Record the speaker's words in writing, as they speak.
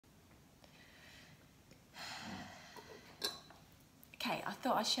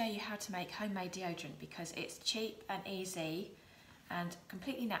thought I'd show you how to make homemade deodorant because it's cheap and easy and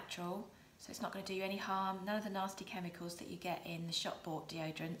completely natural, so it's not going to do you any harm, none of the nasty chemicals that you get in the shop bought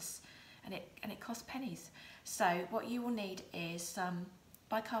deodorants, and it costs pennies. So what you will need is some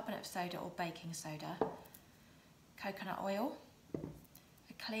bicarbonate of soda or baking soda, coconut oil,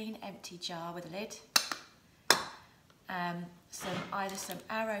 a clean empty jar with a lid, either some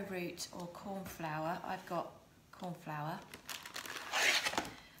arrowroot or corn flour. I've got corn flour,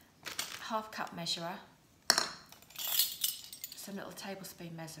 half cup measurer, some little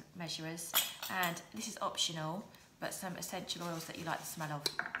tablespoon measurers, and this is optional, but some essential oils that you like the smell of.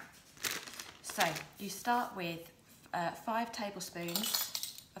 So you start with 5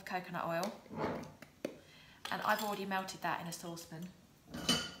 tablespoons of coconut oil, and I've already melted that in a saucepan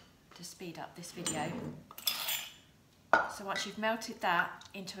to speed up this video. So once you've melted that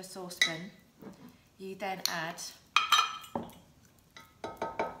into a saucepan, you then add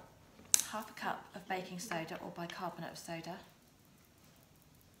half a cup of baking soda or bicarbonate of soda,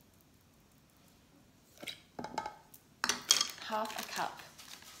 half a cup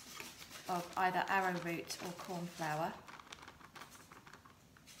of either arrowroot or corn flour,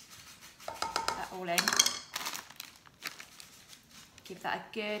 that all in. Give that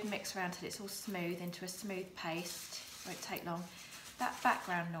a good mix around till it's all smooth into a smooth paste. Won't take long. That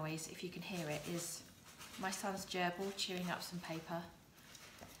background noise, if you can hear it, is my son's gerbil chewing up some paper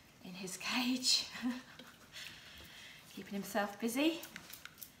in his cage, keeping himself busy.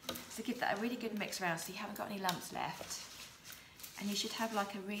 So give that a really good mix around so you haven't got any lumps left. And you should have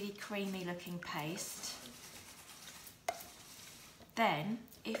like a really creamy looking paste. Then,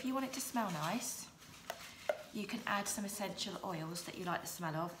 if you want it to smell nice, you can add some essential oils that you like the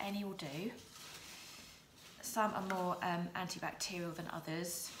smell of. Any will do. Some are more antibacterial than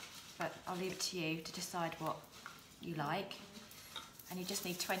others, but I'll leave it to you to decide what you like. And you just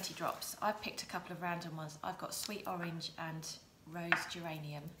need 20 drops. I've picked a couple of random ones. I've got sweet orange and rose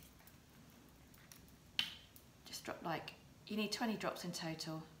geranium. Just drop like, you need 20 drops in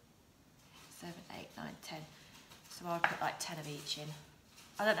total. 7, 8, 9, 10. So I'll put like 10 of each in.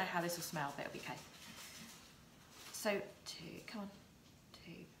 I don't know how this will smell, but it'll be okay. So 2, come on,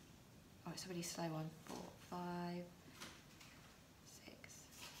 2. Oh, it's a really slow one. 4, 5, 6,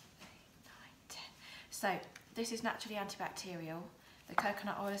 8, 9, 10. So this is naturally antibacterial. The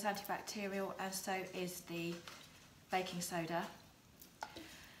coconut oil is antibacterial, and so is the baking soda.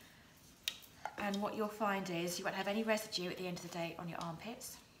 And what you'll find is you won't have any residue at the end of the day on your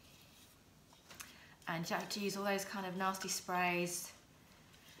armpits. And you don't have to use all those kind of nasty sprays.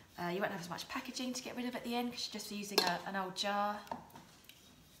 You won't have as much packaging to get rid of at the end because you're just using an old jar.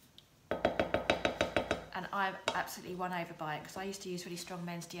 And I'm absolutely won over by it because I used to use really strong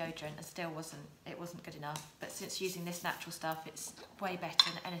men's deodorant and still it wasn't good enough. But since using this natural stuff, it's way better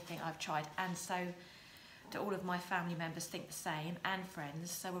than anything I've tried. And so do all of my family members think the same, and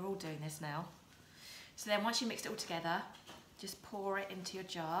friends, so we're all doing this now. So then once you mix it all together, just pour it into your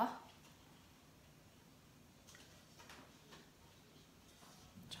jar.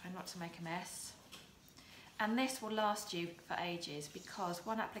 Try not to make a mess. And this will last you for ages because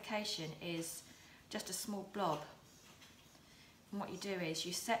one application is just a small blob. And what you do is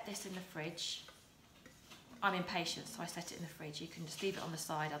you set this in the fridge. I'm impatient, so I set it in the fridge. You can just leave it on the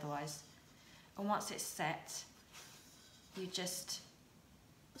side otherwise. And once it's set, you just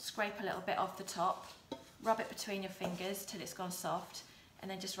scrape a little bit off the top, rub it between your fingers till it's gone soft, and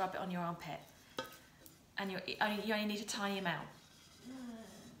then just rub it on your armpit. And you only need a tiny amount.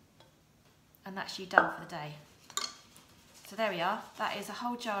 And that's you done for the day. So there we are. That is a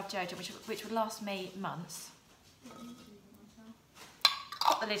whole jar of deodorant, which would last me months.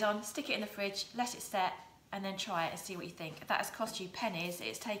 Pop the lid on, stick it in the fridge, let it set, and then try it and see what you think. If that has cost you pennies,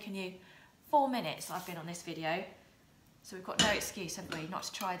 it's taken you 4 minutes I've been on this video. So we've got no excuse, have we, not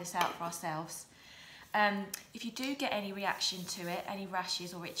to try this out for ourselves. If you do get any reaction to it, any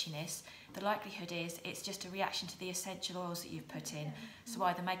rashes or itchiness, the likelihood is it's just a reaction to the essential oils that you've put in. So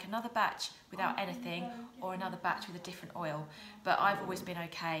either make another batch without anything or another batch with a different oil. But I've always been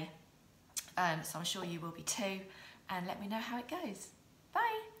okay, so I'm sure you will be too. And let me know how it goes.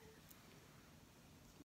 Bye.